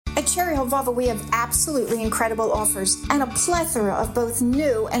Cherry Hill Volvo, we have absolutely incredible offers and a plethora of both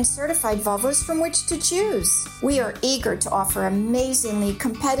new and certified Volvos from which to choose. We are eager to offer amazingly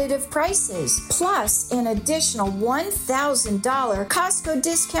competitive prices, plus an additional $1,000 Costco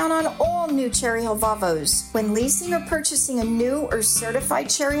discount on all new Cherry Hill Volvos. When leasing or purchasing a new or certified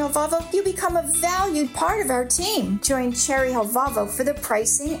Cherry Hill Volvo, you become a valued part of our team. Join Cherry Hill Volvo for the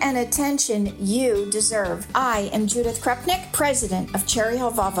pricing and attention you deserve. I am Judith Krupnick, president of Cherry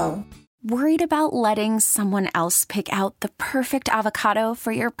Hill Volvo. Worried about letting someone else pick out the perfect avocado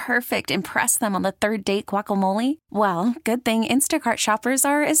for your perfect impress them on the third date guacamole? Well, good thing Instacart shoppers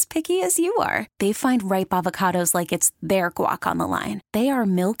are as picky as you are. They find ripe avocados like it's their guac on the line. They are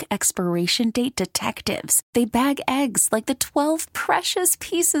milk expiration date detectives. They bag eggs like the 12 precious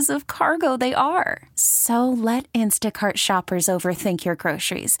pieces of cargo they are. So let Instacart shoppers overthink your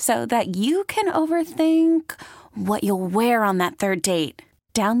groceries so that you can overthink what you'll wear on that third date.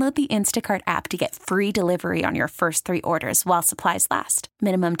 Download the Instacart app to get free delivery on your first 3 orders while supplies last.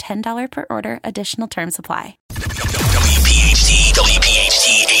 Minimum $10 per order. Additional terms apply. WPHT,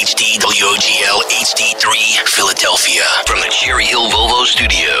 HD, WOGL, HD3, Philadelphia. From the Cherry Hill Volvo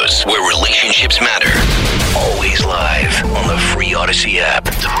Studios, where relationships matter. Always live on the free Odyssey app.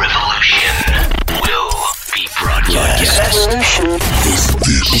 The revolution will be broadcast.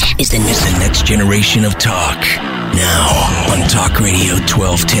 This is the next generation of talk. Now on Talk Radio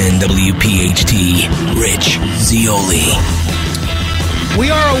 1210 WPHT, Rich Zeoli. We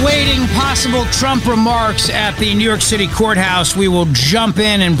are awaiting possible Trump remarks at the New York City courthouse. We will jump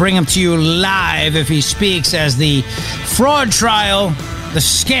in and bring them to you live if he speaks as the fraud trial, the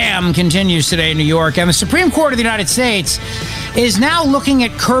scam, continues today in New York. And the Supreme Court of the United States is now looking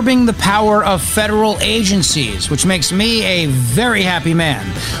at curbing the power of federal agencies, which makes me a very happy man.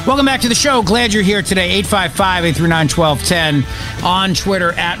 Welcome back to the show. Glad you're here today. 855-839-1210 on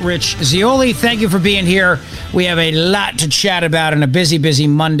Twitter at Rich Zeoli. Thank you for being here. We have a lot to chat about on a busy, busy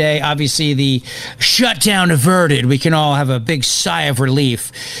Monday. Obviously, the shutdown averted. We can all have a big sigh of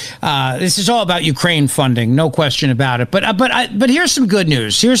relief. This is all about Ukraine funding, no question about it. But here's some good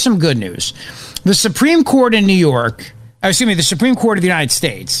news. Here's some good news. The Supreme Court in New York, the Supreme Court of the United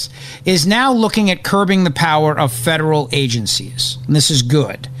States is now looking at curbing the power of federal agencies. And this is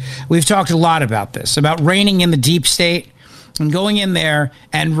good. We've talked a lot about this, about reining in the deep state and going in there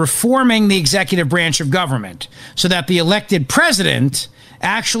and reforming the executive branch of government so that the elected president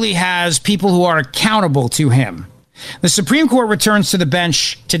actually has people who are accountable to him. The Supreme Court returns to the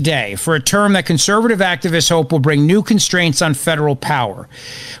bench today for a term that conservative activists hope will bring new constraints on federal power,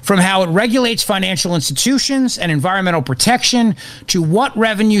 from how it regulates financial institutions and environmental protection to what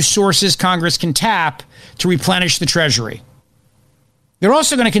revenue sources Congress can tap to replenish the Treasury. They're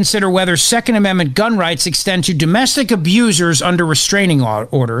also going to consider whether Second Amendment gun rights extend to domestic abusers under restraining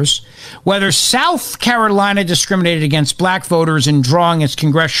orders, whether South Carolina discriminated against black voters in drawing its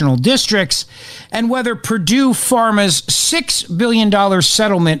congressional districts, and whether Purdue Pharma's $6 billion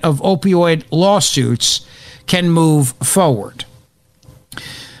settlement of opioid lawsuits can move forward.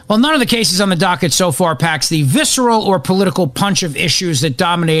 Well, none of the cases on the docket so far packs the visceral or political punch of issues that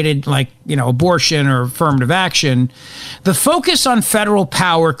dominated, abortion or affirmative action. The focus on federal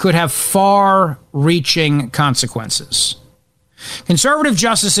power could have far-reaching consequences. Conservative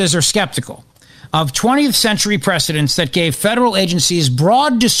justices are skeptical of 20th century precedents that gave federal agencies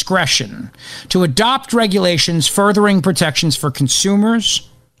broad discretion to adopt regulations furthering protections for consumers,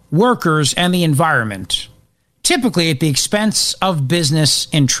 workers, and the environment, typically at the expense of business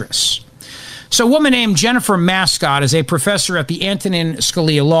interests. So a woman named Jennifer Mascott is a professor at the Antonin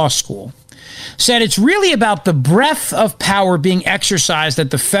Scalia Law School, said it's really about the breadth of power being exercised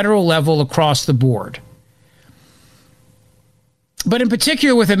at the federal level across the board. But in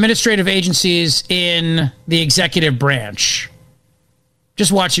particular with administrative agencies in the executive branch.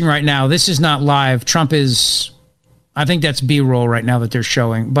 Just watching right now, this is not live. Trump is... I think that's B-roll right now that they're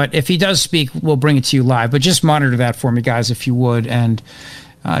showing. But if he does speak, we'll bring it to you live. But just monitor that for me, guys, if you would, and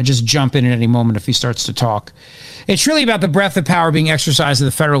just jump in at any moment if he starts to talk. It's really about the breadth of power being exercised at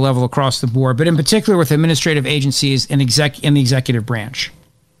the federal level across the board, but in particular with administrative agencies in the executive branch.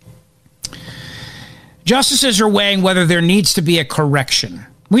 Justices are weighing whether there needs to be a correction.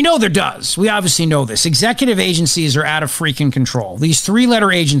 We know there does. We obviously know this. Executive agencies are out of freaking control. These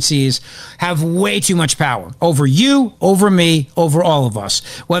 3-letter agencies have way too much power over you, over me, over all of us.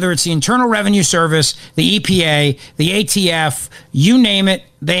 Whether it's the Internal Revenue Service, the EPA, the ATF, you name it,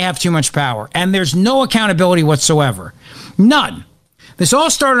 they have too much power. And there's no accountability whatsoever. None. This all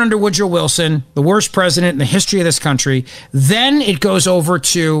started under Woodrow Wilson, the worst president in the history of this country. Then it goes over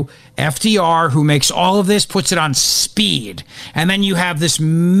to FDR, who makes all of this, puts it on speed. And then you have this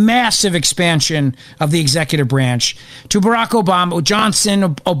massive expansion of the executive branch to Barack Obama,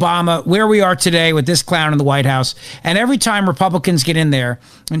 Johnson, Obama, where we are today with this clown in the White House. And every time Republicans get in there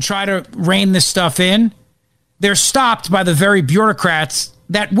and try to rein this stuff in, they're stopped by the very bureaucrats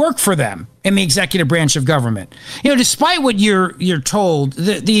that work for them in the executive branch of government. Despite what you're told,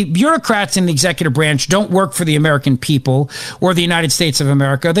 the bureaucrats in the executive branch don't work for the American people or the United States of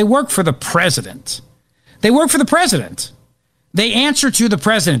America. They work for the president. They work for the president. They answer to the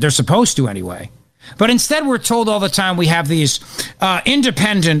president. They're supposed to anyway. But instead, we're told all the time we have these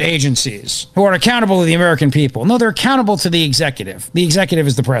independent agencies who are accountable to the American people. No, they're accountable to the executive. The executive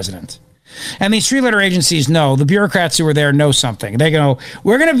is the president. And these three-letter agencies know, the bureaucrats who are there know something. They go,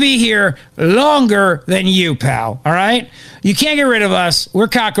 we're going to be here longer than you, pal, all right? You can't get rid of us. We're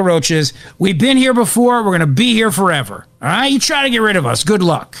cockroaches. We've been here before. We're going to be here forever, all right? You try to get rid of us. Good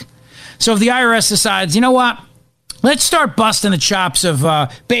luck. So if the IRS decides, you know what? Let's start busting the chops of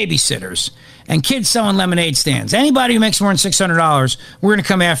babysitters and kids selling lemonade stands. Anybody who makes more than $600, we're going to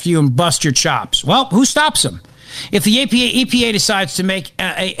come after you and bust your chops. Well, who stops them? If the EPA decides to make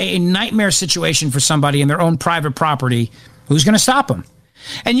a nightmare situation for somebody in their own private property, who's going to stop them?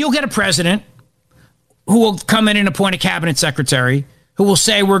 And you'll get a president who will come in and appoint a cabinet secretary who will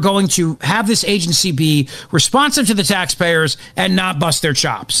say, we're going to have this agency be responsive to the taxpayers and not bust their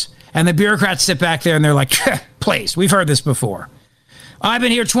chops. And the bureaucrats sit back there and they're like, please, we've heard this before. I've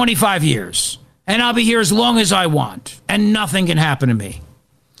been here 25 years and I'll be here as long as I want and nothing can happen to me.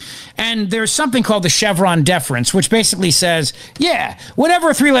 And there's something called the Chevron deference, which basically says, yeah, whatever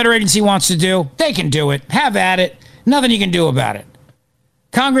a three-letter agency wants to do, they can do it. Have at it. Nothing you can do about it.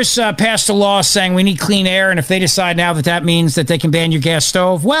 Congress passed a law saying we need clean air, and if they decide now that that means that they can ban your gas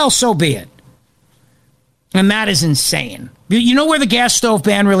stove, well, so be it. And that is insane. You know where the gas stove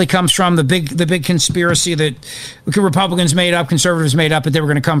ban really comes from? The big conspiracy that Republicans made up, conservatives made up, that they were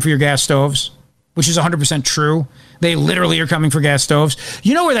going to come for your gas stoves, which is 100% true. They literally are coming for gas stoves.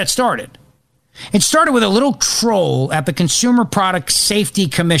 You know where that started? It started with a little troll at the Consumer Product Safety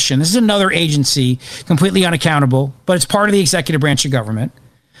Commission. This is another agency, completely unaccountable, but it's part of the executive branch of government.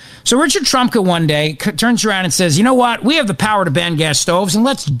 So Richard Trumka one day turns around and says, you know what? We have the power to ban gas stoves, and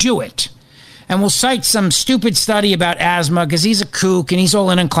let's do it. And we'll cite some stupid study about asthma because he's a kook and he's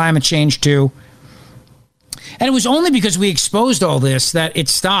all in on climate change too. And it was only because we exposed all this that it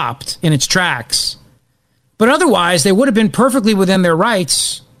stopped in its tracks. But otherwise, they would have been perfectly within their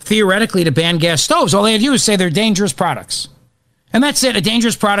rights, theoretically, to ban gas stoves. All they had to do is say they're dangerous products. And that's it. A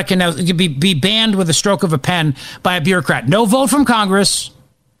dangerous product can now be banned with a stroke of a pen by a bureaucrat. No vote from Congress.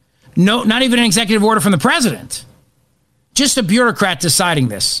 No, not even an executive order from the president. Just a bureaucrat deciding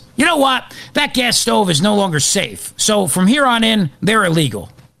this. You know what? That gas stove is no longer safe. So from here on in, they're illegal.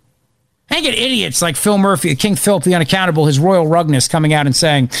 And you get idiots like Phil Murphy, King Philip the Unaccountable, his royal rugness, coming out and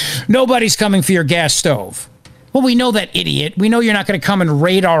saying, nobody's coming for your gas stove. Well, we know that, idiot. We know you're not going to come and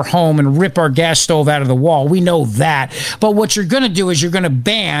raid our home and rip our gas stove out of the wall. We know that. But what you're going to do is you're going to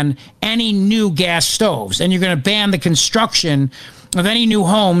ban any new gas stoves, and you're going to ban the construction of any new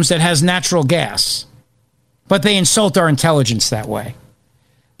homes that has natural gas. But they insult our intelligence that way.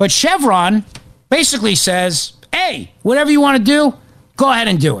 But Chevron basically says, hey, whatever you want to do, go ahead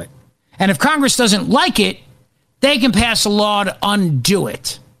and do it. And if Congress doesn't like it, they can pass a law to undo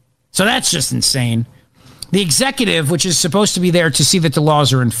it. So that's just insane. The executive, which is supposed to be there to see that the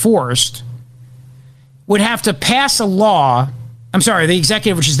laws are enforced, would have to pass a law. I'm sorry, the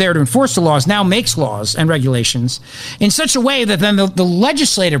executive, which is there to enforce the laws, now makes laws and regulations in such a way that then the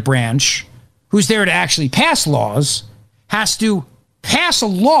legislative branch, who's there to actually pass laws, has to pass a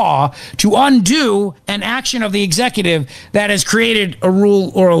law to undo an action of the executive that has created a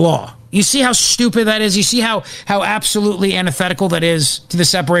rule or a law. You see how stupid that is? You see how absolutely antithetical that is to the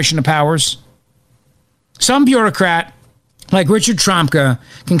separation of powers? Some bureaucrat like Richard Trumka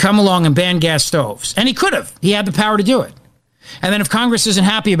can come along and ban gas stoves. And he could have. He had the power to do it. And then if Congress isn't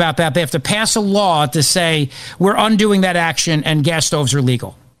happy about that, they have to pass a law to say we're undoing that action and gas stoves are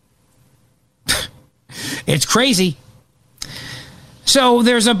legal. It's crazy. So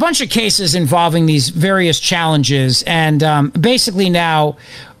there's a bunch of cases involving these various challenges. And basically now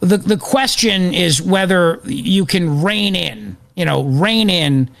the question is whether you can rein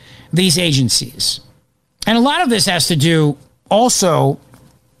in these agencies. And a lot of this has to do also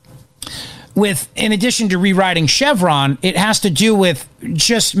with, in addition to rewriting Chevron, it has to do with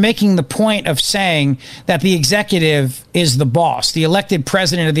just making the point of saying that the executive is the boss. The elected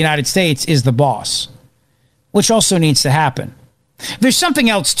president of the United States is the boss, which also needs to happen. There's something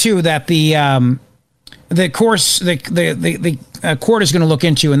else, too, that the court is going to look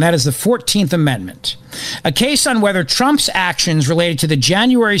into, and that is the 14th Amendment, a case on whether Trump's actions related to the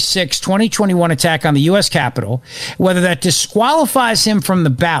January 6, 2021 attack on the U.S. Capitol, whether that disqualifies him from the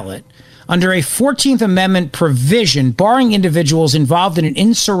ballot under a 14th Amendment provision barring individuals involved in an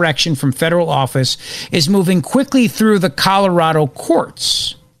insurrection from federal office, is moving quickly through the Colorado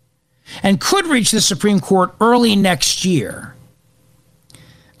courts and could reach the Supreme Court early next year.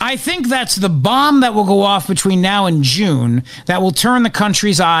 I think that's the bomb that will go off between now and June that will turn the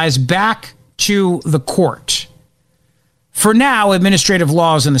country's eyes back to the court. For now, administrative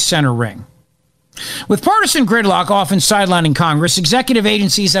law is in the center ring. With partisan gridlock often sidelining Congress, executive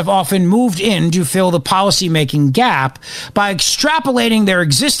agencies have often moved in to fill the policymaking gap by extrapolating their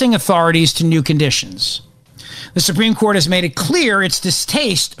existing authorities to new conditions. The Supreme Court has made it clear its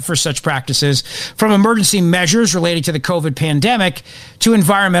distaste for such practices, from emergency measures related to the COVID pandemic to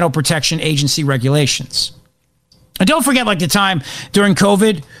Environmental Protection Agency regulations. And don't forget, like the time during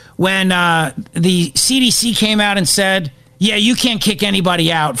COVID when the CDC came out and said, yeah, you can't kick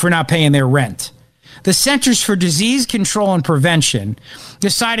anybody out for not paying their rent. The Centers for Disease Control and Prevention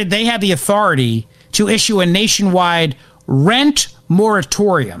decided they had the authority to issue a nationwide rent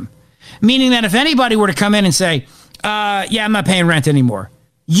moratorium, meaning that if anybody were to come in and say, yeah, I'm not paying rent anymore,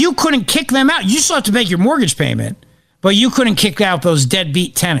 you couldn't kick them out. You still have to make your mortgage payment, but you couldn't kick out those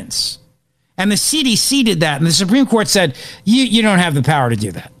deadbeat tenants. And the CDC did that. And the Supreme Court said, you don't have the power to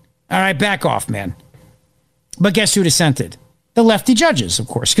do that. All right, back off, man. But guess who dissented? The lefty judges, of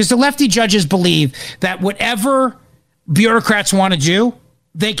course, because the lefty judges believe that whatever bureaucrats want to do,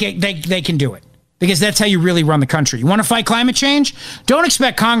 they can do it. Because that's how you really run the country. You want to fight climate change? Don't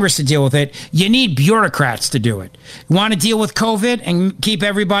expect Congress to deal with it. You need bureaucrats to do it. You want to deal with COVID and keep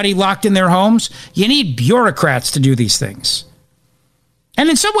everybody locked in their homes? You need bureaucrats to do these things. And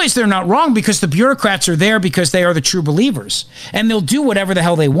in some ways, they're not wrong, because the bureaucrats are there because they are the true believers. And they'll do whatever the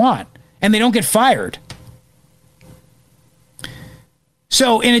hell they want. And they don't get fired.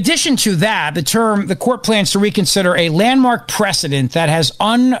 So in addition to that, the court plans to reconsider a landmark precedent that has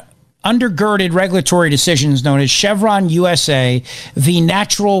undergirded regulatory decisions known as Chevron USA v.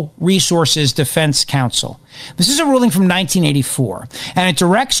 Natural Resources Defense Council. This is a ruling from 1984, and it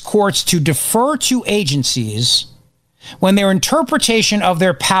directs courts to defer to agencies when their interpretation of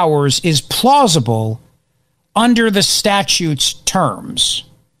their powers is plausible under the statute's terms,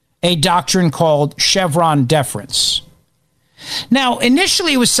 a doctrine called Chevron deference. Now,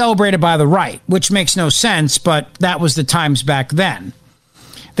 initially it was celebrated by the right, which makes no sense, but that was the times back then.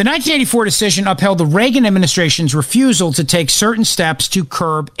 The 1984 decision upheld the Reagan administration's refusal to take certain steps to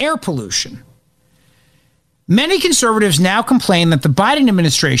curb air pollution. Many conservatives now complain that the Biden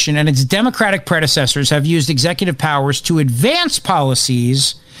administration and its Democratic predecessors have used executive powers to advance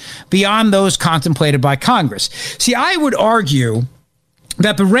policies beyond those contemplated by Congress. See, I would argue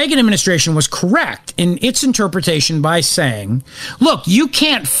that the Reagan administration was correct in its interpretation by saying, look, you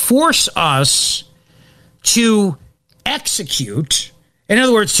can't force us to execute, in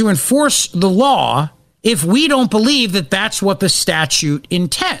other words, to enforce the law, if we don't believe that that's what the statute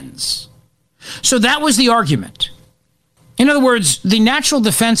intends. So that was the argument. In other words, the Natural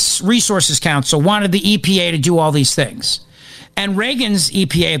Defense Resources Council wanted the EPA to do all these things. And Reagan's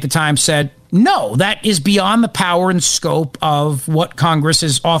EPA at the time said, no, that is beyond the power and scope of what Congress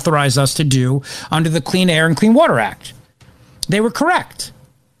has authorized us to do under the Clean Air and Clean Water Act. They were correct.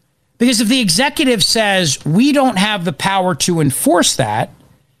 Because if the executive says we don't have the power to enforce that,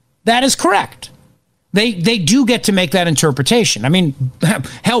 that is correct. They do get to make that interpretation. I mean,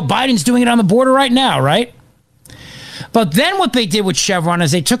 hell, Biden's doing it on the border right now, right? But then what they did with Chevron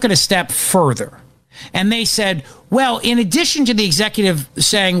is they took it a step further. And they said, well, in addition to the executive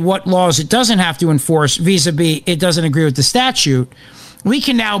saying what laws it doesn't have to enforce vis-a-vis it doesn't agree with the statute, we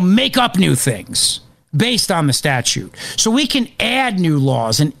can now make up new things based on the statute. So we can add new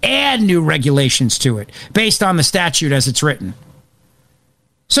laws and add new regulations to it based on the statute as it's written.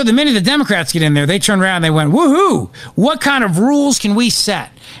 So the minute the Democrats get in there, they turn around and they went, woohoo, what kind of rules can we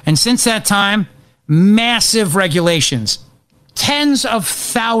set? And since that time, massive regulations. Tens of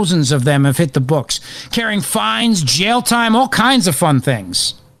thousands of them have hit the books, carrying fines, jail time, all kinds of fun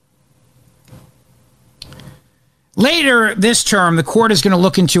things. Later this term, the court is going to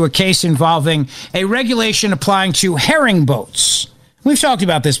look into a case involving a regulation applying to herring boats. We've talked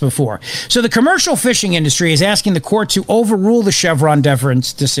about this before. So the commercial fishing industry is asking the court to overrule the Chevron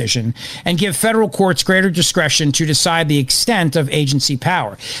deference decision and give federal courts greater discretion to decide the extent of agency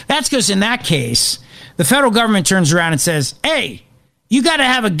power. That's because in that case, the federal government turns around and says, hey, you got to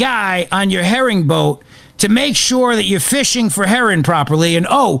have a guy on your herring boat to make sure that you're fishing for herring properly, and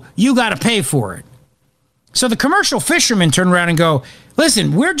you got to pay for it. So the commercial fishermen turn around and go,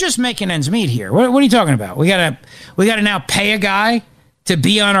 listen, we're just making ends meet here. What are you talking about? We gotta now pay a guy to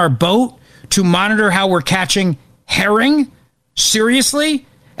be on our boat to monitor how we're catching herring? Seriously?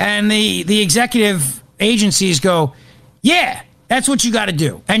 And the executive agencies go, yeah, that's what you got to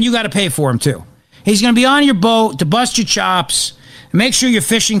do. And you got to pay for him too. He's going to be on your boat to bust your chops, make sure you're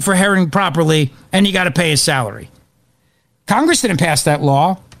fishing for herring properly, and you got to pay his salary. Congress didn't pass that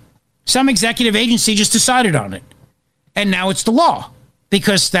law. Some executive agency just decided on it. And now it's the law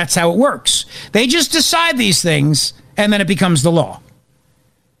because that's how it works. They just decide these things and then it becomes the law.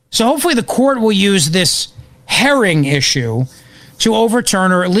 So hopefully the court will use this herring issue to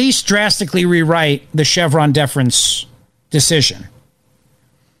overturn or at least drastically rewrite the Chevron deference decision.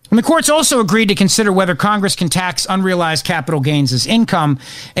 And the courts also agreed to consider whether Congress can tax unrealized capital gains as income,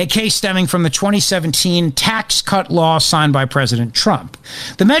 a case stemming from the 2017 tax cut law signed by President Trump.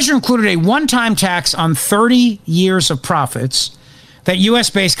 The measure included a one-time tax on 30 years of profits that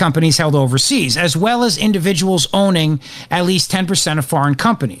U.S.-based companies held overseas, as well as individuals owning at least 10% of foreign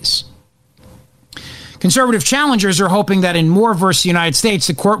companies. Conservative challengers are hoping that in Moore versus United States,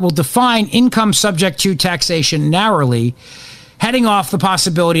 the court will define income subject to taxation narrowly, heading off the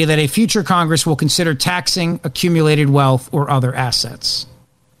possibility that a future Congress will consider taxing accumulated wealth or other assets.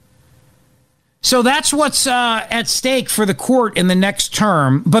 So that's what's at stake for the court in the next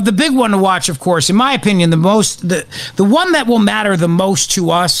term. But the big one to watch, of course, in my opinion, the one that will matter the most to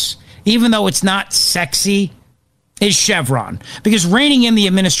us, even though it's not sexy, is Chevron. Because reigning in the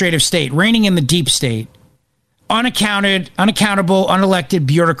administrative state, reigning in the deep state, unaccountable, unelected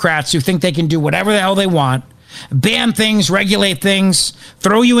bureaucrats who think they can do whatever the hell they want, ban things, regulate things,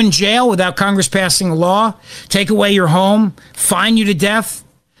 throw you in jail without Congress passing a law, take away your home, fine you to death.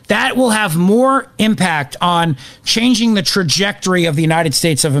 That will have more impact on changing the trajectory of the United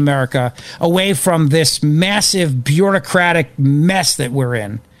States of America away from this massive bureaucratic mess that we're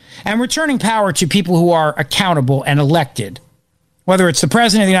in and returning power to people who are accountable and elected, whether it's the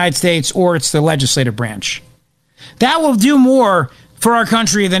president of the United States or it's the legislative branch. That will do more for our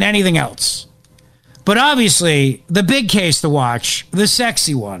country than anything else. But obviously, the big case to watch, the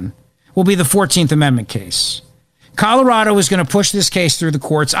sexy one, will be the 14th Amendment case. Colorado is going to push this case through the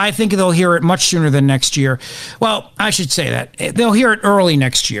courts. I think they'll hear it much sooner than next year. Well, I should say that. They'll hear it early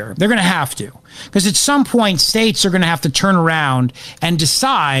next year. They're going to have to. Because at some point, states are going to have to turn around and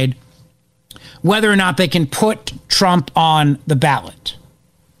decide whether or not they can put Trump on the ballot.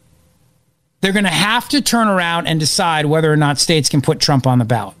 They're going to have to turn around and decide whether or not states can put Trump on the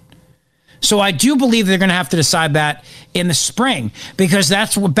ballot. So I do believe they're going to have to decide that in the spring, because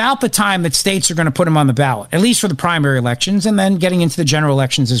that's about the time that states are going to put him on the ballot, at least for the primary elections and then getting into the general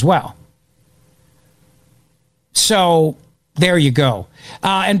elections as well. So there you go.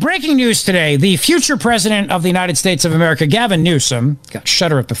 And breaking news today, the future president of the United States of America, Gavin Newsom, got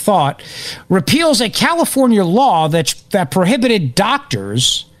shudder at the thought, repeals a California law that prohibited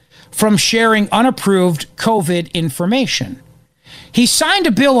doctors from sharing unapproved COVID information. He signed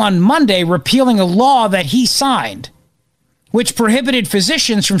a bill on Monday repealing a law that he signed, which prohibited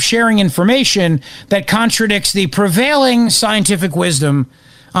physicians from sharing information that contradicts the prevailing scientific wisdom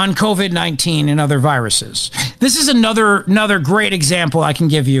on COVID-19 and other viruses. This is another great example I can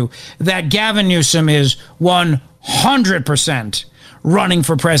give you that Gavin Newsom is 100% running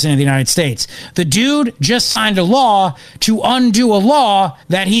for president of the United States. The dude just signed a law to undo a law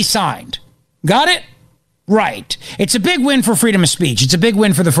that he signed. Got it? Right. It's a big win for freedom of speech. It's a big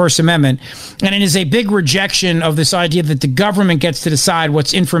win for the First Amendment. And it is a big rejection of this idea that the government gets to decide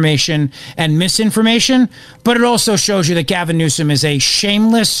what's information and misinformation. But it also shows you that Gavin Newsom is a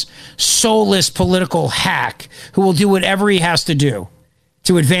shameless, soulless political hack who will do whatever he has to do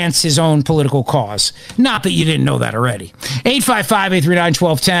to advance his own political cause. Not that you didn't know that already.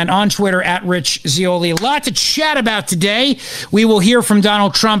 855-839-1210 on Twitter at Rich Zeoli. A lot to chat about today. We will hear from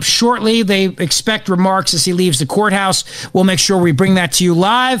Donald Trump shortly. They expect remarks as he leaves the courthouse. We'll make sure we bring that to you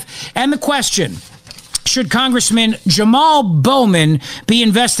live. And the question: should Congressman Jamal Bowman be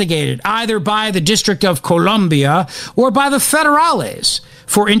investigated either by the District of Columbia or by the federales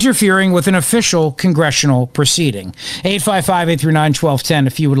for interfering with an official congressional proceeding? 855-839-1210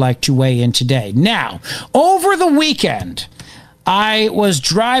 if you would like to weigh in today. Now, over the weekend, I was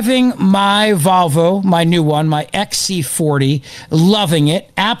driving my Volvo, my new one, my XC40, loving it,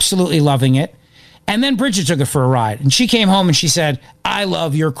 absolutely loving it. And then Bridget took it for a ride, and she came home and she said, I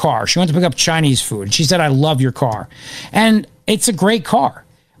love your car. She went to pick up Chinese food. And she said, I love your car. And it's a great car.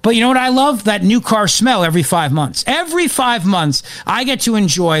 But you know what I love? That new car smell every 5 months. Every 5 months, I get to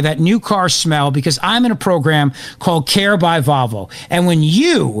enjoy that new car smell because I'm in a program called Care by Volvo. And when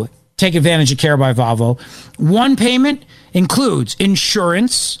you take advantage of Care by Volvo, one payment includes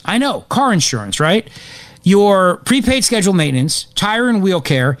insurance. I know, car insurance, right? Your prepaid scheduled maintenance, tire and wheel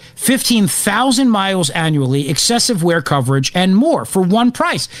care, 15,000 miles annually, excessive wear coverage, and more for one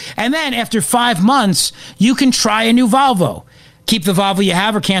price. And then after 5 months, you can try a new Volvo. Keep the Volvo you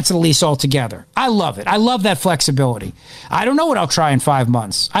have or cancel the lease altogether. I love it. I love that flexibility. I don't know what I'll try in 5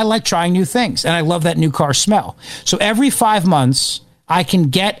 months. I like trying new things, and I love that new car smell. So every 5 months, I can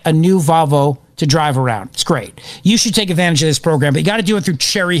get a new Volvo to drive around. It's great. You should take advantage of this program, but you got to do it through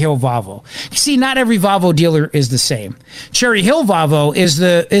Cherry Hill Volvo. See, not every Volvo dealer is the same. Cherry Hill Volvo is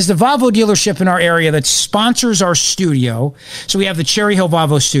the Volvo dealership in our area that sponsors our studio. So we have the Cherry Hill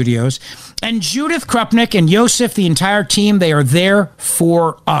Volvo studios. And Judith Krupnick and Yosef, the entire team, they are there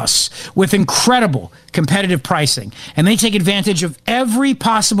for us with incredible competitive pricing. And they take advantage of every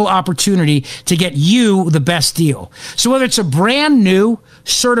possible opportunity to get you the best deal. So whether it's a brand new,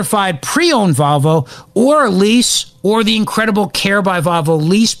 certified pre-owned Volvo or a lease or the incredible Care by Volvo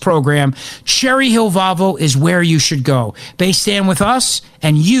lease program, Cherry Hill Volvo is where you should go. They stand with us,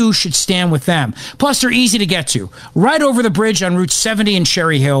 and you should stand with them. Plus, they're easy to get to. Right over the bridge on Route 70 in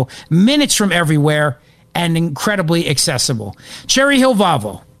Cherry Hill, minutes from everywhere, and incredibly accessible. Cherry Hill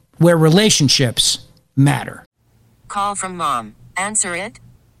Volvo, where relationships matter. Call from mom. Answer it.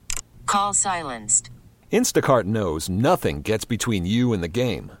 Call silenced. Instacart knows nothing gets between you and the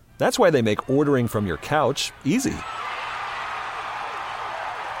game. That's why they make ordering from your couch easy.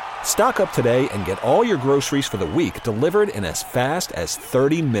 Stock up today and get all your groceries for the week delivered in as fast as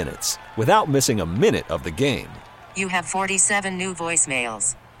 30 minutes without missing a minute of the game. You have 47 new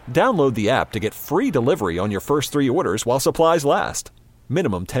voicemails. Download the app to get free delivery on your first 3 orders while supplies last.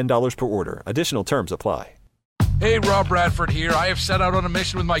 Minimum $10 per order. Additional terms apply. Hey, Rob Bradford here. I have set out on a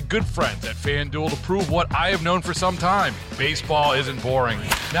mission with my good friends at FanDuel to prove what I have known for some time. Baseball isn't boring.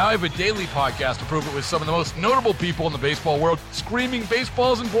 Now I have a daily podcast to prove it with some of the most notable people in the baseball world, screaming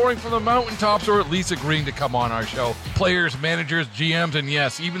baseball isn't boring from the mountaintops, or at least agreeing to come on our show. Players, managers, GMs, and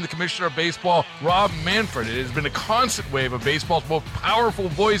yes, even the commissioner of baseball, Rob Manfred. It has been a constant wave of baseball's most powerful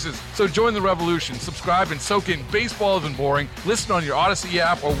voices. So join the revolution. Subscribe and soak in Baseball Isn't Boring. Listen on your Odyssey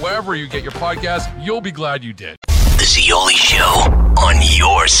app or wherever you get your podcast. You'll be glad you did. The Zeoli Show on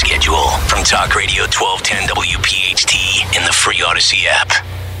your schedule from Talk Radio 1210 WPHT in the free Odyssey app.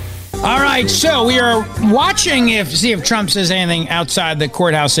 All right, so we are watching see if Trump says anything outside the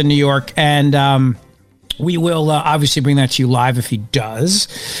courthouse in New York, and we will obviously bring that to you live if he does.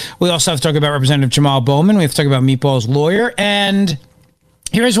 We also have to talk about Representative Jamal Bowman. We have to talk about Meatball's lawyer, and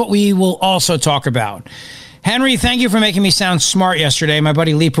here's what we will also talk about. Henry, thank you for making me sound smart yesterday. My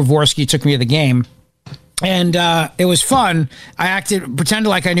buddy Lee Pravorsky took me to the game. And it was fun. I pretended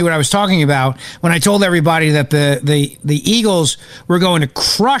like I knew what I was talking about when I told everybody that the Eagles were going to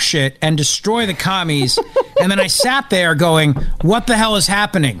crush it and destroy the commies. And then I sat there going, what the hell is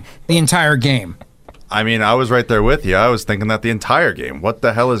happening the entire game? I mean, I was right there with you. I was thinking that the entire game. What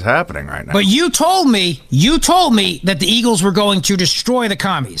the hell is happening right now? But you told me that the Eagles were going to destroy the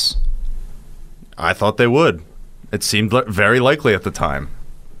commies. I thought they would. It seemed very likely at the time.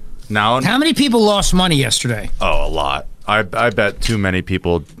 Now, how many people lost money yesterday? Oh, a lot. I bet too many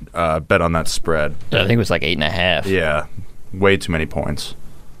people bet on that spread. I think it was like 8.5. Yeah, way too many points.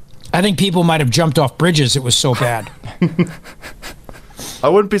 I think people might have jumped off bridges. It was so bad. I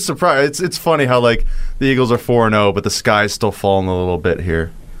wouldn't be surprised. It's funny how like the Eagles are 4-0, but the sky's still falling a little bit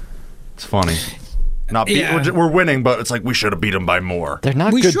here. It's funny. We're winning, but it's like we should have beat them by more. They're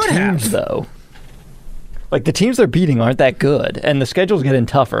not good teams, though. Like, the teams they're beating aren't that good, and the schedule's getting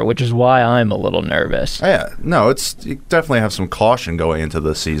tougher, which is why I'm a little nervous. Yeah, no, you definitely have some caution going into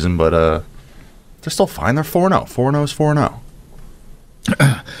this season, but they're still fine. They're 4-0. 4-0 is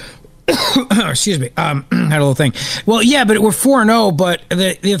 4-0. Excuse me. Had a little thing. Well, yeah, but we're 4-0, but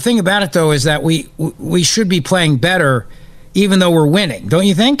the thing about it, though, is that we should be playing better even though we're winning. Don't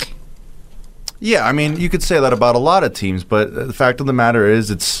you think? Yeah, I mean, you could say that about a lot of teams, but the fact of the matter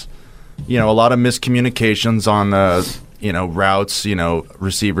is it's a lot of miscommunications on, routes,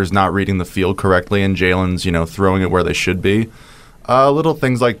 receivers not reading the field correctly and Jalen's, throwing it where they should be. Little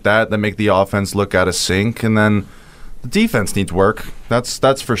things like that make the offense look out of sync. And then the defense needs work.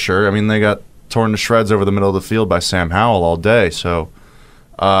 That's for sure. I mean, they got torn to shreds over the middle of the field by Sam Howell all day. So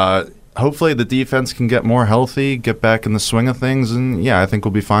hopefully the defense can get more healthy, get back in the swing of things. And, yeah, I think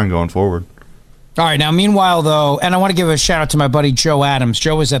we'll be fine going forward. All right, now, meanwhile, though, and I want to give a shout-out to my buddy Joe Adams.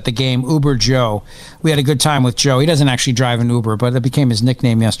 Joe was at the game, Uber Joe. We had a good time with Joe. He doesn't actually drive an Uber, but that became his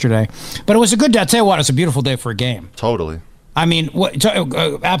nickname yesterday. But it was a good day. I'll tell you what, it was a beautiful day for a game. Totally. I mean,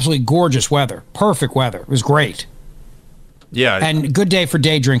 absolutely gorgeous weather. Perfect weather. It was great. Yeah. And good day for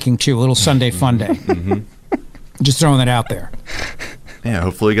day drinking, too. A little Sunday fun day. Just throwing that out there. Yeah,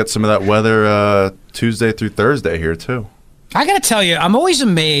 hopefully get some of that weather Tuesday through Thursday here, too. I got to tell you, I'm always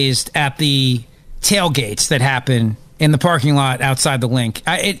amazed at the tailgates that happen in the parking lot outside the link.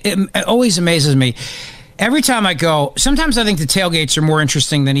 It always amazes me. Every time I go, sometimes I think the tailgates are more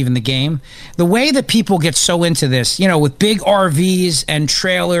interesting than even the game. The way that people get so into this, with big RVs and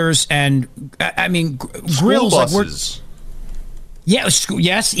trailers and, grills. Buses.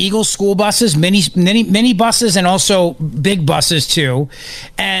 Yes, Eagles school buses, mini buses, and also big buses too.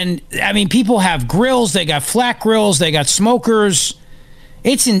 And people have grills. They got flat grills. They got smokers.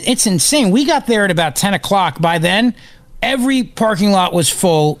 It's insane. We got there at about 10 o'clock. By then, every parking lot was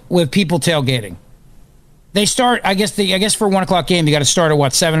full with people tailgating. They start, I guess for a 1 o'clock game, you got to start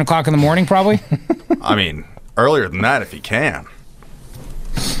at 7 o'clock in the morning, probably. Earlier than that if you can.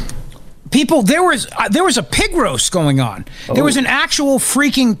 People, there was a pig roast going on. Oh. There was an actual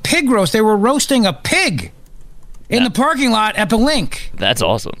freaking pig roast. They were roasting a pig in the parking lot at the link. That's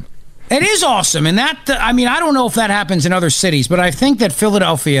awesome. It is awesome. And I don't know if that happens in other cities, but I think that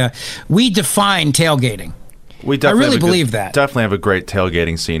Philadelphia, we define tailgating. I really believe that. Definitely have a great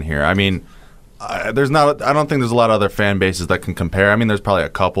tailgating scene here. I don't think there's a lot of other fan bases that can compare. There's probably a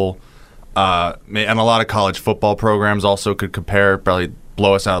couple. And a lot of college football programs also could compare, probably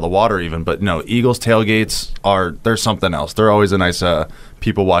blow us out of the water even. But no, Eagles tailgates they're something else. They're always a nice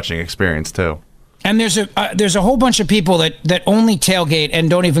people watching experience too. And there's a whole bunch of people that only tailgate and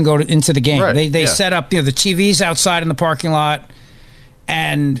don't even go into the game. Right. They set up the TVs outside in the parking lot,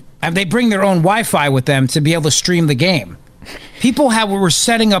 and they bring their own Wi-Fi with them to be able to stream the game. People were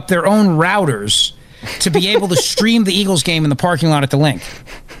setting up their own routers to be able to stream the Eagles game in the parking lot at the link.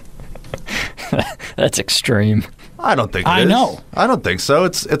 That's extreme. I don't think it is. I know. I don't think so.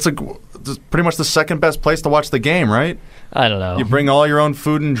 It's pretty much the second best place to watch the game, right? I don't know. You bring all your own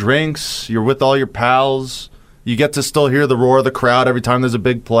food and drinks. You're with all your pals. You get to still hear the roar of the crowd every time there's a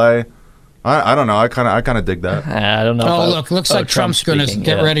big play. I don't know. I kind of dig that. I don't know. Oh, looks like Trump's going to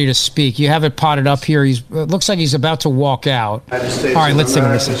get ready to speak. You have it potted up here. It looks like he's about to walk out. All right, let's take a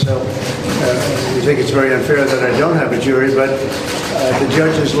listen. So, we think it's very unfair that I don't have a jury, but the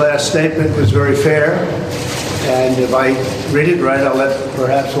judge's last statement was very fair. And if I read it right, I'll let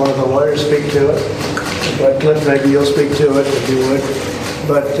perhaps one of the lawyers speak to it. But Cliff, maybe you'll speak to it if you would.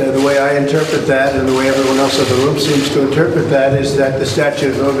 But the way I interpret that, and the way everyone else in the room seems to interpret that, is that the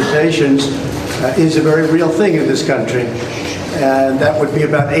statute of limitations is a very real thing in this country. And that would be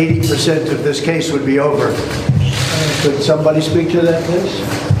about 80% of this case would be over. Could somebody speak to that, please?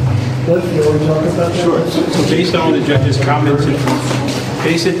 Cliff, you want to talk about that? Sure. So based on the judge's comments,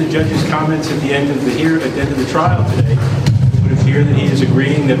 at the end of the trial today, it would appear that he is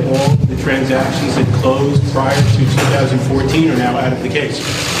agreeing that all the transactions that closed prior to 2014 are now out of the case.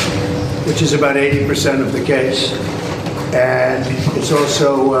 Which is about 80% of the case. And it's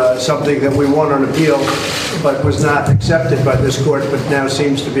also something that we won on appeal, but was not accepted by this court, but now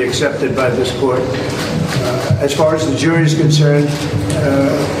seems to be accepted by this court. As far as the jury is concerned,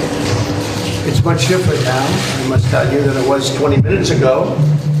 it's much different now. I must tell you that it was 20 minutes ago.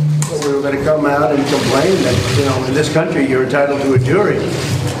 We were going to come out and complain that, in this country, you're entitled to a jury.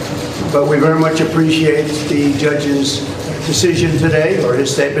 But we very much appreciate the judge's decision today, or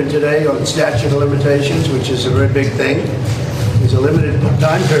his statement today, on statute of limitations, which is a very big thing. It's a limited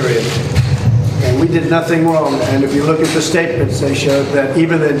time period. And we did nothing wrong. And if you look at the statements, they showed that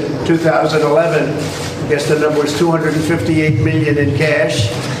even in 2011, I guess the number was $258 million in cash.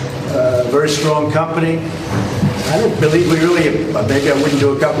 Very strong company. I don't believe we really, maybe I wouldn't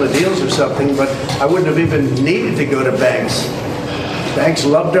do a couple of deals or something, but I wouldn't have even needed to go to banks. Banks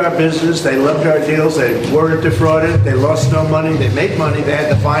loved our business. They loved our deals. They weren't defrauded. They lost no money. They made money. They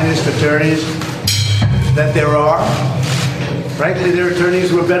had the finest attorneys that there are. Frankly, their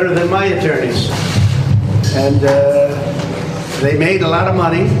attorneys were better than my attorneys. And they made a lot of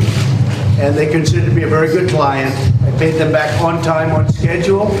money, and they considered me a very good client. I paid them back on time, on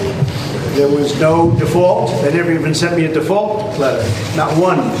schedule. There was no default. They never even sent me a default letter. Not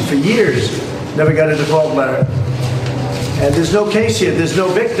one. For years, never got a default letter. And there's no case here. There's no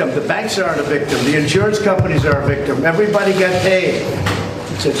victim. The banks aren't a victim. The insurance companies are a victim. Everybody got paid.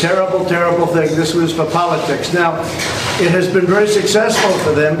 It's a terrible, terrible thing. This was for politics. Now, it has been very successful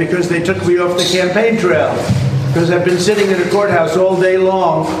for them because they took me off the campaign trail. Because I've been sitting in a courthouse all day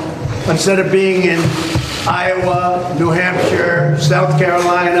long instead of being in Iowa, New Hampshire, South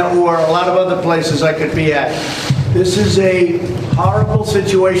Carolina, or a lot of other places I could be at. This is a horrible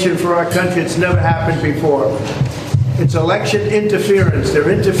situation for our country. It's never happened before. It's election interference. They're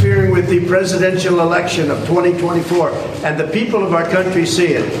interfering with the presidential election of 2024, and the people of our country see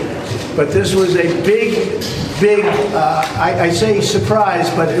it. But this was a big, I say surprise,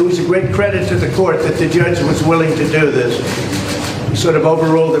 but it was a great credit to the court that the judge was willing to do this. He sort of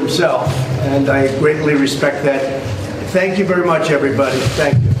overruled himself, and I greatly respect that. Thank you very much, everybody.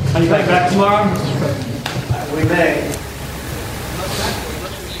 Thank you. Are you coming back tomorrow? We may.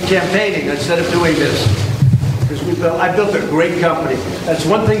 Campaigning instead of doing this. Because I built a great company. That's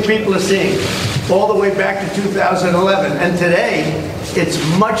one thing people are seeing. All the way back to 2011. And today, it's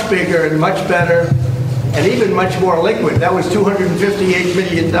much bigger and much better and even much more liquid. That was $258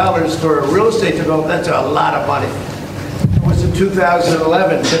 million for a real estate development. That's a lot of money. It was in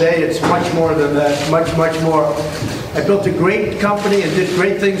 2011. Today, it's much more than that. Much, much more. I built a great company and did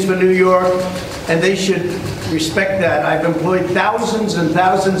great things for New York, and they should respect that. I've employed thousands and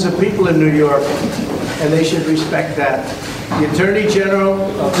thousands of people in New York, and they should respect that. The Attorney General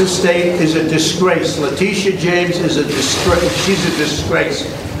of this state is a disgrace. Letitia James is a disgrace. She's a disgrace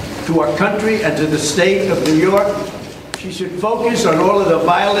to our country and to the state of New York. She should focus on all of the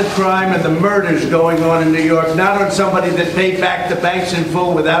violent crime and the murders going on in New York, not on somebody that paid back the banks in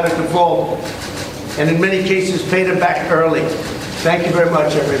full without a default, and in many cases paid them back early. Thank you very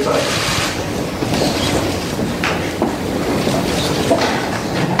much, everybody.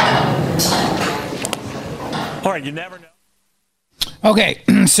 All right, you never know. Okay,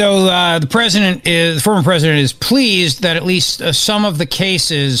 so the former president is pleased that at least some of the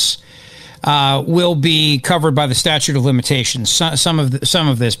cases will be covered by the statute of limitations. Some of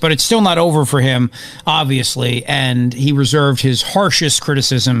this, but it's still not over for him, obviously. And he reserved his harshest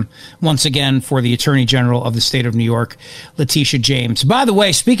criticism once again for the Attorney General of the state of New York, Letitia James. By the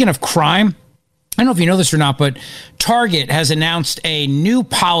way, speaking of crime, I don't know if you know this or not, but Target has announced a new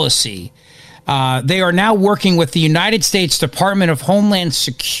policy. They are now working with the United States Department of Homeland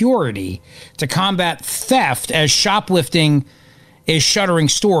Security to combat theft as shoplifting is shuttering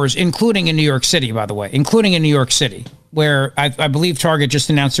stores, including in New York City, by the way, including in New York City, where I believe Target just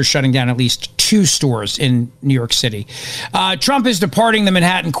announced they're shutting down at least 2 stores in New York City. Trump is departing the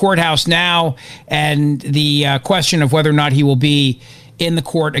Manhattan courthouse now, and the question of whether or not he will be in the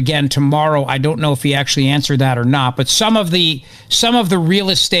court again tomorrow, I don't know if he actually answered that or not, but some of the real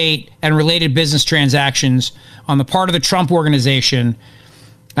estate and related business transactions on the part of the Trump organization,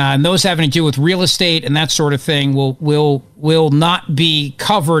 and those having to do with real estate and that sort of thing will not be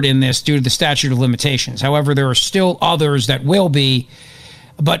covered in this due to the statute of limitations. However, there are still others that will be,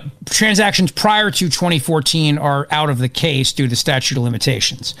 but transactions prior to 2014 are out of the case due to the statute of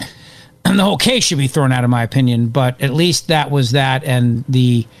limitations. And the whole case should be thrown out, in my opinion, but at least that was that, and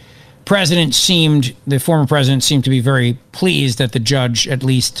the former president seemed to be very pleased that the judge at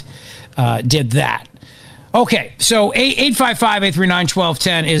least did that. Okay, so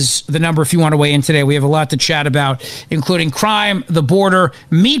 855-839-1210 is the number if you want to weigh in today. We have a lot to chat about, including crime, the border,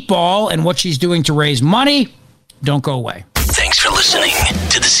 Meatball, and what she's doing to raise money. Don't go away. Thanks for listening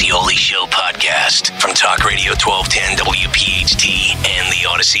to the Scioli Show podcast from Talk Radio 1210 WPHT and the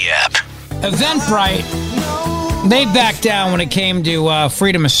Odyssey app. Eventbrite, they backed down when it came to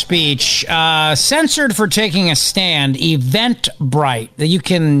freedom of speech. Censored for taking a stand. Eventbrite, that you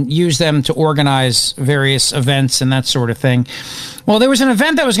can use them to organize various events and that sort of thing. Well, there was an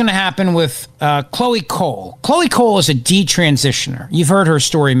event that was going to happen with Chloe Cole. Chloe Cole is a detransitioner. You've heard her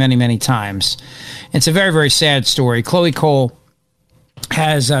story many, many times. It's a very, very sad story. Chloe Cole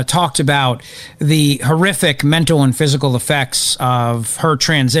has talked about the horrific mental and physical effects of her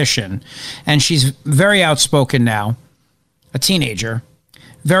transition. And she's very outspoken now, a teenager,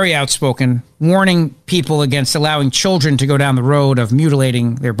 very outspoken, warning people against allowing children to go down the road of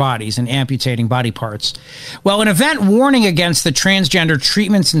mutilating their bodies and amputating body parts. Well, an event warning against the transgender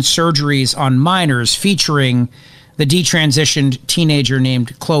treatments and surgeries on minors featuring the detransitioned teenager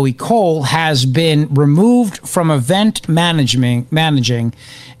named Chloe Cole has been removed from event managing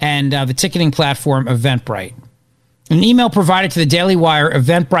and the ticketing platform Eventbrite. In an email provided to the Daily Wire,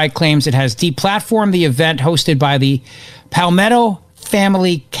 Eventbrite claims it has deplatformed the event hosted by the Palmetto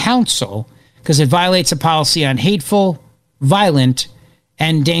Family Council because it violates a policy on hateful, violent,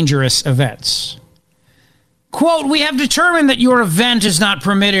 and dangerous events. Quote, we have determined that your event is not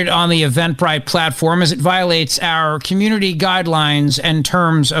permitted on the Eventbrite platform as it violates our community guidelines and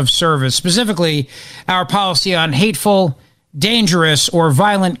terms of service, specifically our policy on hateful, dangerous, or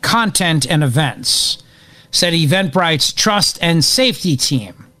violent content and events, said Eventbrite's trust and safety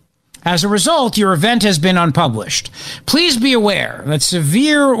team. As a result, your event has been unpublished. Please be aware that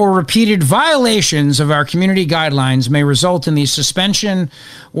severe or repeated violations of our community guidelines may result in the suspension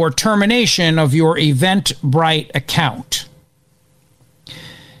or termination of your Eventbrite account.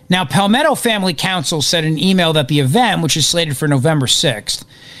 Now, Palmetto Family Council said in an email that the event, which is slated for November 6th,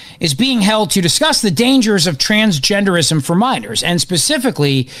 is being held to discuss the dangers of transgenderism for minors, and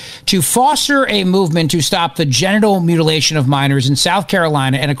specifically to foster a movement to stop the genital mutilation of minors in South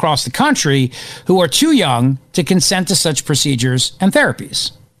Carolina and across the country who are too young to consent to such procedures and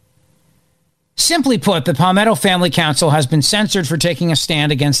therapies. Simply put, the Palmetto Family Council has been censored for taking a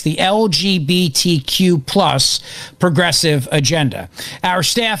stand against the LGBTQ plus progressive agenda. Our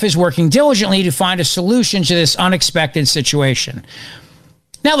staff is working diligently to find a solution to this unexpected situation.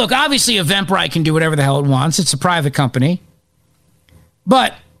 Now, look, obviously Eventbrite can do whatever the hell it wants. It's a private company.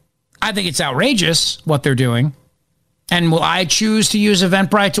 But I think it's outrageous what they're doing. And will I choose to use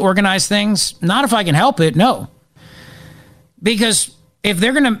Eventbrite to organize things? Not if I can help it, no. Because if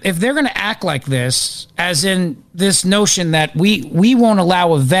they're gonna act like this, as in this notion that we won't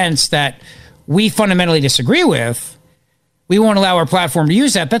allow events that we fundamentally disagree with, we won't allow our platform to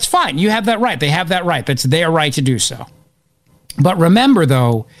use that, that's fine. You have that right. They have that right. That's their right to do so. But remember,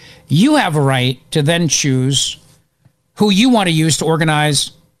 though, you have a right to then choose who you want to use to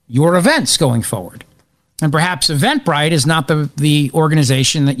organize your events going forward. And perhaps Eventbrite is not the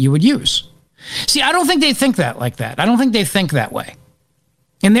organization that you would use. See, I don't think they think that like that. I don't think they think that way.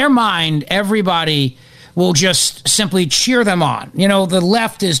 In their mind, everybody will just simply cheer them on. You know, the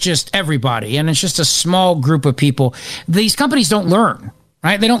left is just everybody, and it's just a small group of people. These companies don't learn.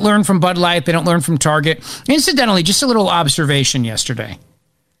 Right? They don't learn from Bud Light. They don't learn from Target. Incidentally, just a little observation yesterday.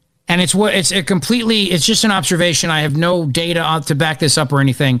 And it's just an observation. I have no data to back this up or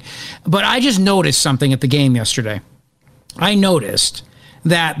anything. But I just noticed something at the game yesterday. I noticed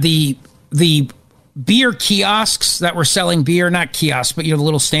that the beer kiosks that were selling beer, not kiosks, but the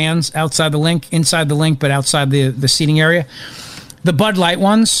little stands outside the link, inside the link, but outside the seating area, the Bud Light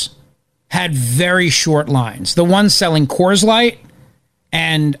ones had very short lines. The ones selling Coors Light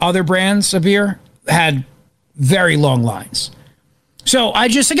and other brands of beer had very long lines. So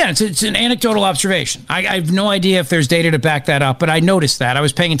it's an anecdotal observation. I have no idea if there's data to back that up, but I noticed that. I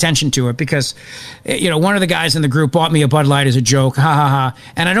was paying attention to it because, one of the guys in the group bought me a Bud Light as a joke. Ha ha ha.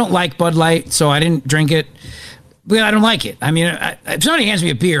 And I don't like Bud Light, so I didn't drink it. But I don't like it. I mean, if somebody hands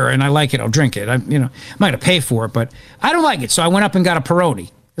me a beer and I like it, I'll drink it. I'm not going to pay for it, but I don't like it. So I went up and got a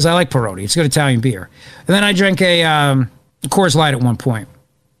Peroni because I like Peroni. It's good Italian beer. And then I drank a Coors Light at one point.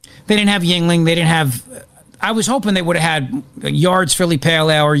 They didn't have Yingling. They didn't have... I was hoping they would have had Yards Philly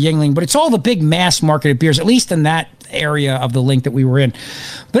Pale Ale or Yingling, but it's all the big mass marketed beers, at least in that area of the link that we were in.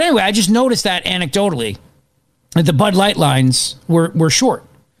 But anyway, I just noticed that anecdotally, that the Bud Light lines were short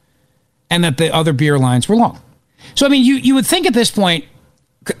and that the other beer lines were long. So, I mean, you would think at this point,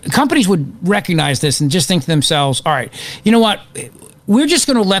 companies would recognize this and just think to themselves, all right, you know what? We're just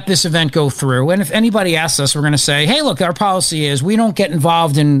going to let this event go through. And if anybody asks us, we're going to say, hey, look, our policy is we don't get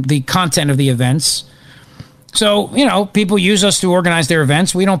involved in the content of the events. So, people use us to organize their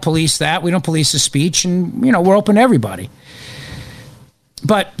events. We don't police that. We don't police the speech. And, we're open to everybody.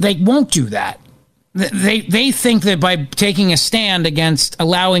 But they won't do that. They think that by taking a stand against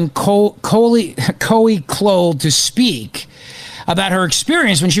allowing Chloe Clow to speak about her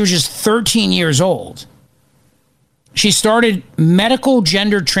experience when she was just 13 years old. She started medical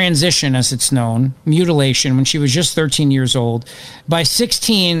gender transition, as it's known, mutilation, when she was just 13 years old. By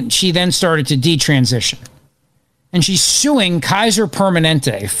 16, she then started to detransition. And she's suing Kaiser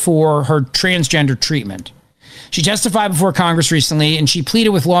Permanente for her transgender treatment. She testified before Congress recently, and she pleaded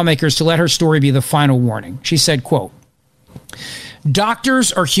with lawmakers to let her story be the final warning. She said, quote,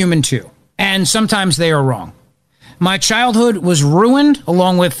 "Doctors are human too, and sometimes they are wrong. My childhood was ruined,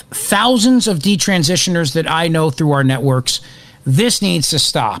 along with thousands of detransitioners that I know through our networks. This needs to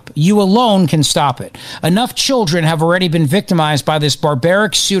stop. You alone can stop it. Enough children have already been victimized by this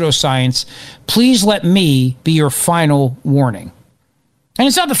barbaric pseudoscience. Please let me be your final warning." And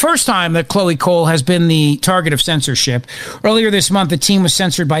it's not the first time that Chloe Cole has been the target of censorship. Earlier this month, the team was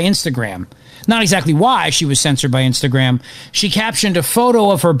censored by Instagram. Not exactly why she was censored by Instagram. She captioned a photo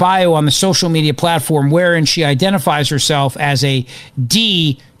of her bio on the social media platform wherein she identifies herself as a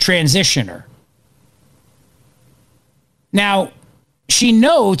detransitioner. Now, she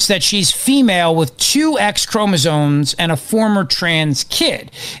notes that she's female with 2 X chromosomes and a former trans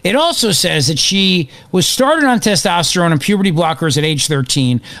kid. It also says that she was started on testosterone and puberty blockers at age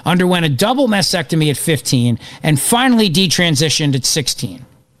 13, underwent a double mastectomy at 15, and finally detransitioned at 16.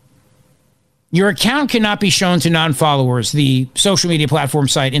 Your account cannot be shown to non-followers. The social media platform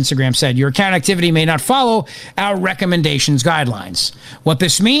site Instagram said your account activity may not follow our recommendations guidelines. What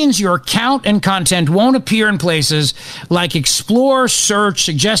this means, your account and content won't appear in places like Explore, Search,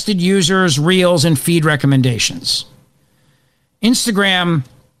 Suggested Users, Reels, and Feed recommendations. Instagram,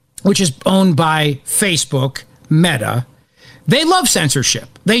 which is owned by Facebook, Meta, they love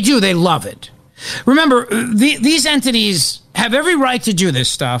censorship. They do. They love it. Remember, these entities have every right to do this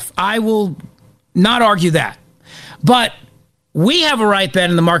stuff. I will not argue that. But we have a right then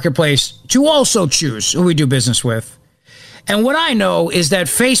in the marketplace to also choose who we do business with. And what I know is that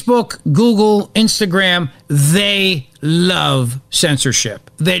Facebook, Google, Instagram, they love censorship.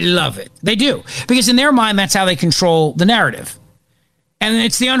 They love it. They do. Because in their mind, that's how they control the narrative. And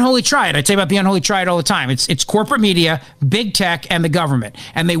it's the unholy triad. I tell you about the unholy triad all the time. It's corporate media, big tech, and the government.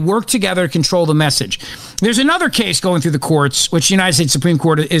 And they work together to control the message. There's another case going through the courts, which the United States Supreme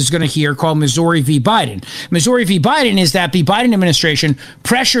Court is going to hear, called Missouri v. Biden. Missouri v. Biden is that the Biden administration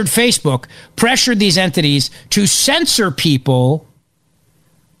pressured Facebook, pressured these entities to censor people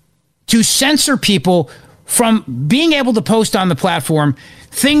from being able to post on the platform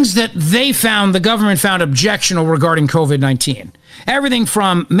things that the government found objectionable regarding COVID-19. Everything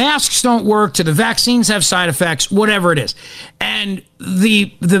from masks don't work to the vaccines have side effects, whatever it is. And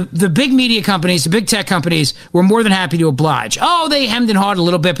the big media companies, the big tech companies were more than happy to oblige. Oh, they hemmed and hawed a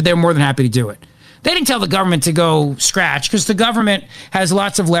little bit, but they were more than happy to do it. They didn't tell the government to go scratch because the government has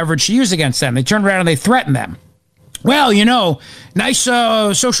lots of leverage to use against them. They turned around and they threatened them. Well, nice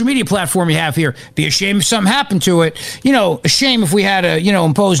social media platform you have here. Be a shame if something happened to it. A shame if we had to,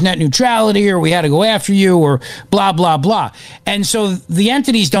 impose net neutrality or we had to go after you or blah, blah, blah. And so the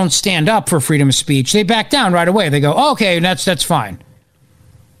entities don't stand up for freedom of speech. They back down right away. They go, oh, okay, that's fine.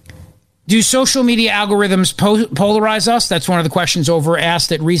 Do social media algorithms polarize us? That's one of the questions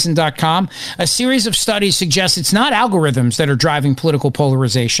asked at Reason.com. A series of studies suggests it's not algorithms that are driving political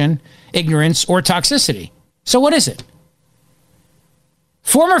polarization, ignorance, or toxicity. So what is it?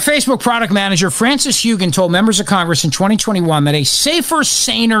 Former Facebook product manager Frances Haugen told members of Congress in 2021 that a safer,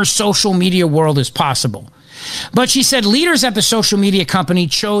 saner social media world is possible. But she said leaders at the social media company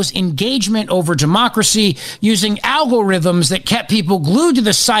chose engagement over democracy using algorithms that kept people glued to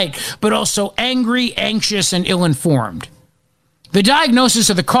the site, but also angry, anxious, and ill-informed. The diagnosis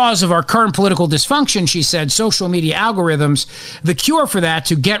of the cause of our current political dysfunction, she said, social media algorithms, the cure for that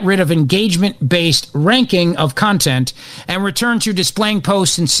to get rid of engagement-based ranking of content and return to displaying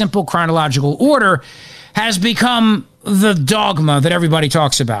posts in simple chronological order, has become the dogma that everybody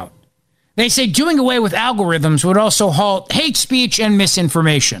talks about. They say doing away with algorithms would also halt hate speech and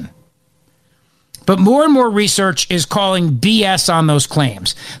misinformation. But more and more research is calling BS on those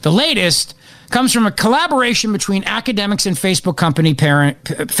claims. The latest comes from a collaboration between academics and Facebook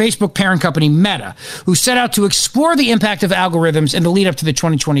parent company Meta, who set out to explore the impact of algorithms in the lead up to the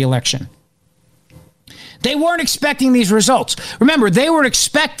 2020 election. They weren't expecting these results. Remember, they were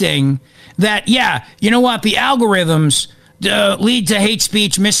expecting that, the algorithms lead to hate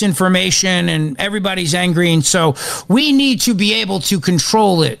speech, misinformation, and everybody's angry, and so we need to be able to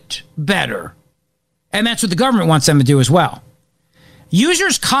control it better. And that's what the government wants them to do as well.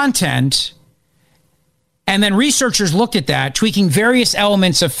 Users' content. And then researchers looked at that, tweaking various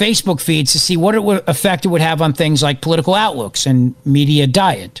elements of Facebook feeds to see what effect it would have on things like political outlooks and media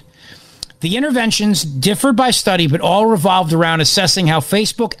diet. The interventions differed by study, but all revolved around assessing how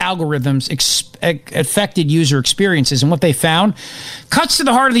Facebook algorithms affected user experiences. And what they found cuts to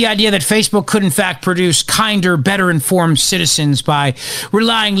the heart of the idea that Facebook could, in fact, produce kinder, better-informed citizens by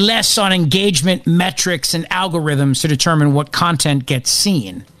relying less on engagement metrics and algorithms to determine what content gets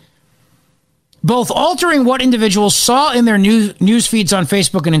seen. Both altering what individuals saw in their news feeds on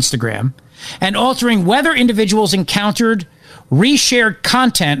Facebook and Instagram and altering whether individuals encountered reshared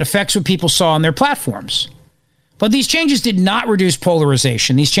content affects what people saw on their platforms. But these changes did not reduce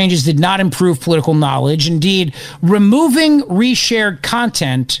polarization. These changes did not improve political knowledge. Indeed, removing reshared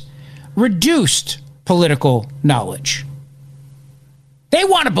content reduced political knowledge. They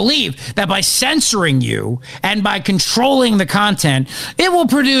want to believe that by censoring you and by controlling the content, it will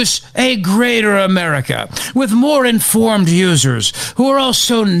produce a greater America with more informed users who are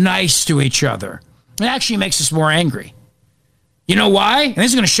also nice to each other. It actually makes us more angry. You know why? And this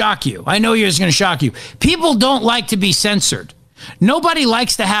is going to shock you. I know it's going to shock you. People don't like to be censored. Nobody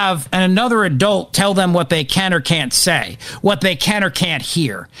likes to have another adult tell them what they can or can't say, what they can or can't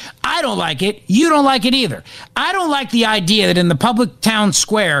hear. I don't like it. You don't like it either. I don't like the idea that in the public town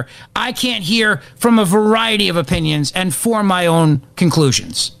square, I can't hear from a variety of opinions and form my own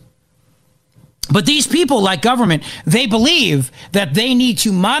conclusions. But these people, like government, they believe that they need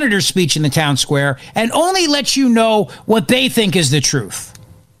to monitor speech in the town square and only let you know what they think is the truth.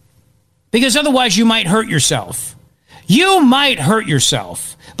 Because otherwise you might hurt yourself. You might hurt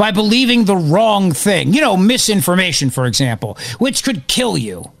yourself by believing the wrong thing. You know, misinformation, for example, which could kill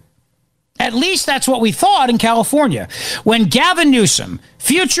you. At least that's what we thought in California. When Gavin Newsom,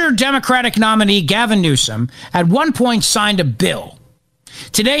 future Democratic nominee Gavin Newsom, at one point signed a bill.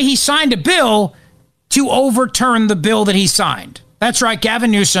 Today he signed a bill to overturn the bill that he signed. That's right,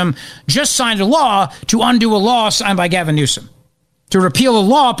 Gavin Newsom just signed a law to undo a law signed by Gavin Newsom, to repeal a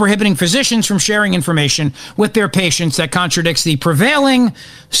law prohibiting physicians from sharing information with their patients that contradicts the prevailing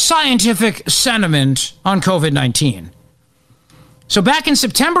scientific sentiment on COVID-19. So back in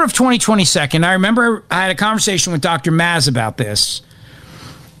September of 2022, I remember I had a conversation with Dr. Maz about this.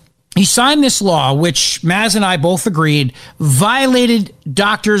 He signed this law, which Maz and I both agreed violated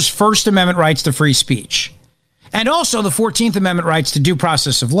doctors' First Amendment rights to free speech, and also the 14th Amendment rights to due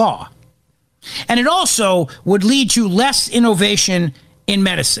process of law. And it also would lead to less innovation in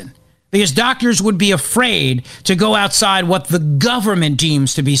medicine, because doctors would be afraid to go outside what the government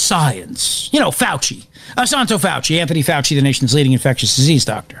deems to be science. You know, Fauci, Assanto Fauci, Anthony Fauci, the nation's leading infectious disease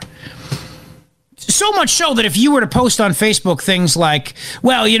doctor. So much so that if you were to post on Facebook things like,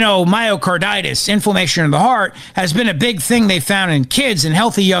 well, you know, myocarditis, inflammation in the heart, has been a big thing they found in kids and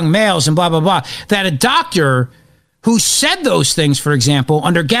healthy young males and blah, blah, blah, that a doctor who said those things, for example,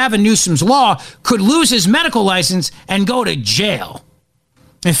 under Gavin Newsom's law, could lose his medical license and go to jail.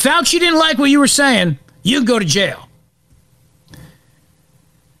 If Fauci didn't like what you were saying, you'd go to jail.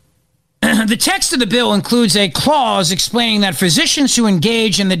 The text of the bill includes a clause explaining that physicians who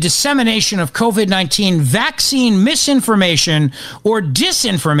engage in the dissemination of COVID-19 vaccine misinformation or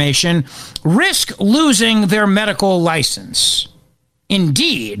disinformation risk losing their medical license.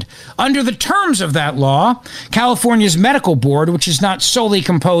 Indeed, under the terms of that law, California's medical board, which is not solely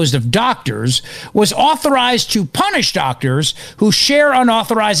composed of doctors, was authorized to punish doctors who share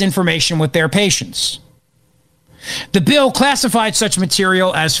unauthorized information with their patients. The bill classified such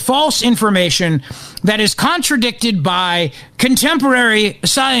material as false information that is contradicted by contemporary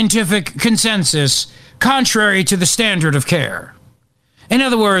scientific consensus, contrary to the standard of care. In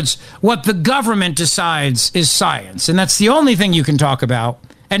other words, what the government decides is science, and that's the only thing you can talk about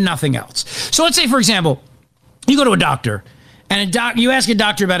and nothing else. So let's say, for example, you go to a doctor, and you ask a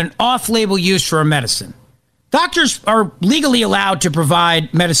doctor about an off-label use for a medicine. Doctors are legally allowed to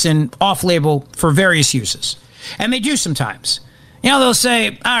provide medicine off-label for various uses. And they do sometimes. You know, they'll say,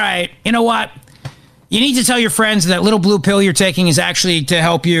 all right, you know what? You need to tell your friends that little blue pill you're taking is actually to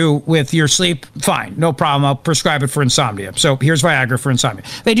help you with your sleep. Fine, no problem. I'll prescribe it for insomnia. So here's Viagra for insomnia.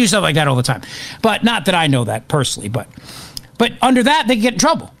 They do stuff like that all the time. But not that I know that personally. But under that, they get in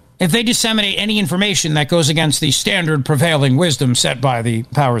trouble if they disseminate any information that goes against the standard prevailing wisdom set by the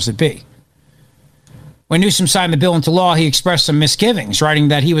powers that be. When Newsom signed the bill into law, he expressed some misgivings, writing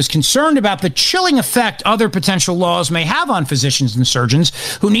that he was concerned about the chilling effect other potential laws may have on physicians and surgeons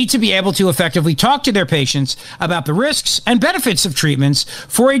who need to be able to effectively talk to their patients about the risks and benefits of treatments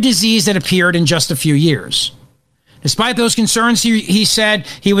for a disease that appeared in just a few years. Despite those concerns, he said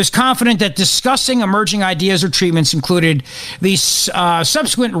he was confident that discussing emerging ideas or treatments included these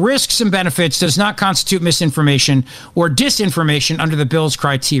subsequent risks and benefits does not constitute misinformation or disinformation under the bill's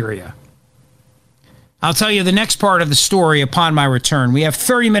criteria. I'll tell you the next part of the story upon my return. We have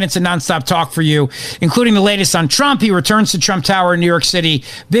 30 minutes of nonstop talk for you, including the latest on Trump. He returns to Trump Tower in New York City.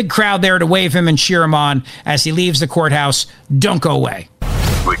 Big crowd there to wave him and cheer him on as he leaves the courthouse. Don't go away.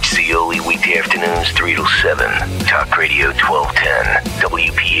 Rich Cioli, weekday afternoons 3 to 7. Talk Radio 1210,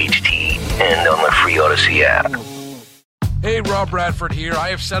 WPHT, and on the free Odyssey app. Hey, Rob Bradford here. I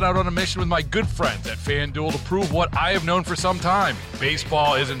have set out on a mission with my good friends at FanDuel to prove what I have known for some time.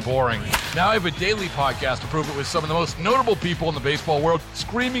 Baseball isn't boring. Now I have a daily podcast to prove it with some of the most notable people in the baseball world,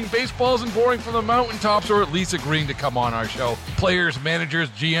 screaming baseball isn't boring from the mountaintops, or at least agreeing to come on our show. Players, managers,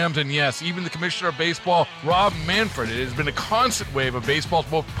 GMs, and yes, even the commissioner of baseball, Rob Manfred. It has been a constant wave of baseball's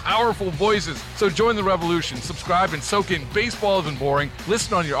most powerful voices. So join the revolution. Subscribe and soak in Baseball Isn't Boring.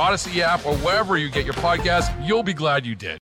 Listen on your Odyssey app or wherever you get your podcasts. You'll be glad you did.